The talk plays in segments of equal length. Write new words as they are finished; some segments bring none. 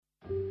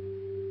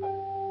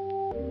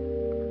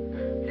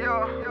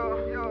I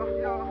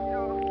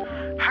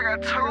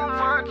got too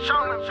much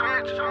on the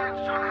bitch.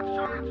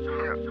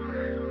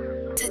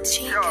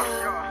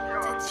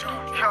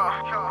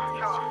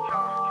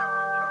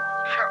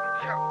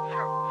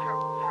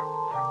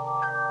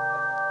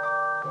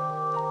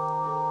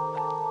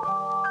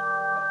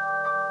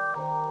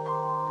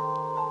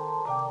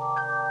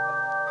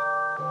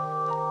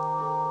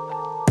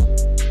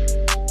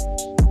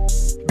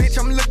 Bitch,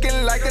 I'm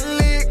looking like a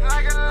lick.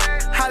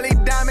 Holly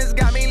diamonds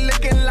got me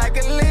looking like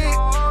a lick.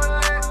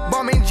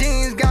 Bummy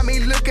jeans got me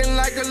looking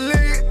like a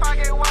lick.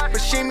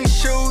 But shimmy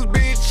shoes,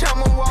 bitch, I'm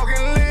a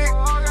walking lick.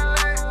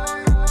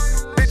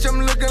 Bitch,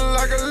 I'm looking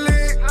like a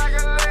lick.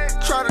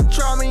 Try to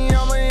try me,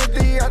 I'ma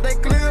empty out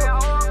that clip.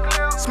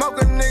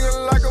 Smoke a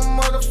nigga like a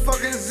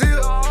motherfucking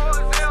zip.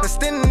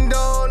 Extending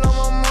door on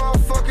my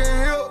motherfucking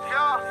hip.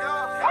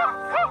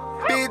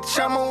 Bitch,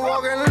 I'm a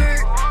walking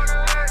lick.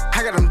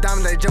 I got them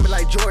diamonds that jumping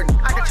like Jordan.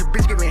 I got your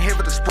bitch giving head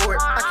for the sport.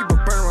 I keep a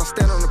burner on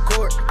stand on the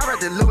court. I ride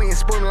the Louis and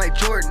sporting like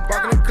Jordan.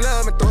 Walk in the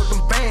club and throw up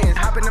them bands.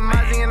 Hop in the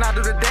Mozzie and I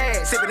do the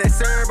dash. Sipping that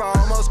syrup, I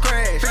almost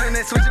crash. Feeling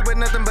that switcher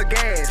with nothing but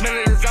gas.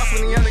 Smelling the exhaust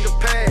when the young nigga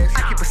pass.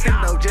 I keep a sip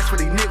though just for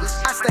these niggas.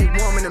 I stay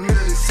warm in the middle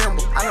of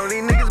December. I know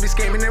these niggas be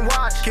scheming and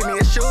watch. Give me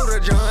a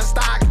shooter, John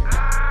Stockton.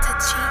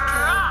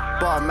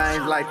 Bar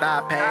mains like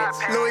thigh pads.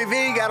 Louis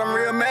V got them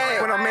real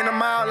mad. When I'm in the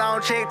mall, I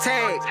don't check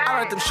tags. I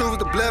run them shoes with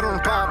the blood on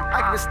the bottom.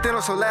 I keep it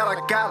still so loud I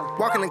got them.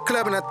 Walk in the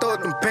club and I throw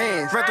up them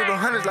bands. Run through the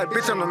hundreds like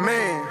bitch, I'm the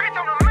man.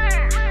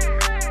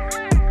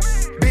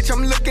 Bitch,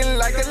 I'm looking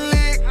like a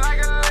lick.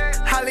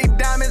 Holly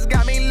diamonds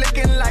got me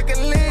looking like a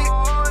lick.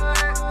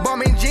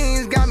 Bummy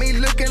jeans got me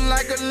looking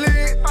like a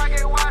lick.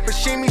 But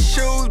shimmy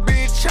shoes,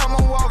 bitch, I'm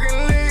a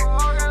walking lick.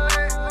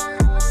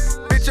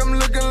 Bitch, I'm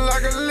looking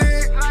like a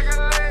lick.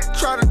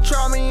 Try to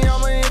try me,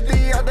 I'ma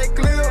empty out that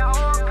clip.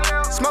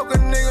 Smoke a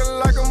nigga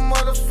like a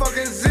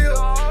motherfucking zip.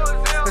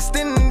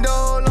 Extending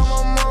door on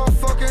my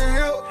motherfucking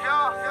hip.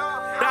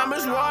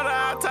 Diamonds water,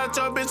 I taught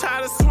your bitch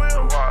how to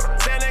swim.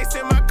 Stand next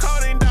in my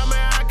coating,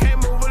 diamond, I can't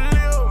move a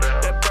limb.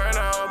 That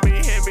burner on me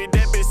heavy,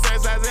 that bitch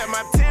size at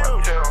my Tim.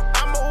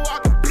 I'm a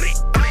walking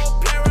bleak, I don't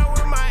play around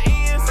with my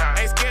ends.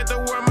 Ain't scared to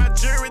wear my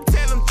jewelry,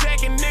 tell them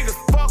jacking niggas,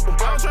 fuck them.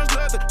 I don't trust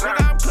nothing,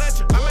 nigga, I'm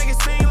clutching. I make it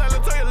seem like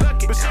Latoya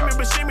Lucky. But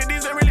shimmy,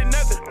 these ain't really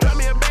nothing. Drop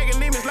me a bag of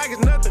demons like it's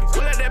nothing.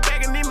 Pull out that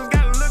bag of demons,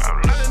 got a look.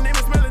 All the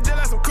demons smelling just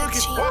like some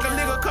cookies. Walk a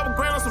nigga, couple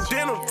grand on some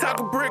denim. Talk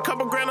a brick,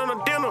 couple grand on a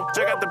denim.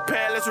 Check out the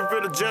pad, let's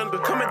reveal the gender.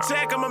 Come and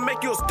check, I'ma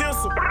make you a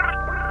stencil.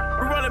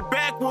 We running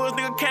backwards,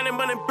 nigga, counting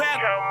money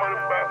back.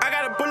 I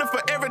got a bullet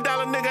for every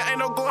dollar, nigga, ain't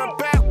no going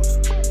backwards.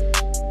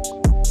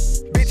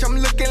 Bitch, I'm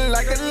looking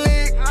like a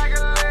lick.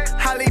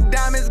 Holly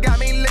diamonds got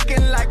me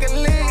looking like a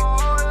lick.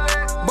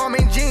 Bummy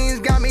jeans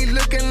got me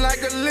looking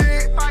like a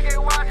lick.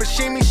 But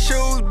shimmy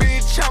shoes,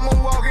 bitch, I'm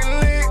a walking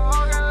lick.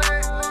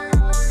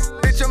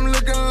 Bitch, I'm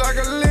looking like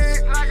a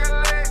lick.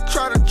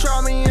 Try to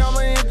try me, I'ma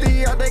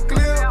empty out that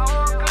clip.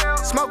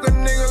 Smoke a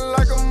nigga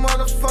like a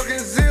motherfucking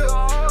zip.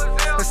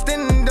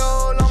 Extending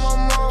door on my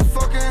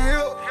motherfucking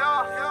hip.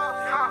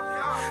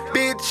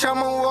 Bitch, I'm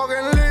a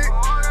walking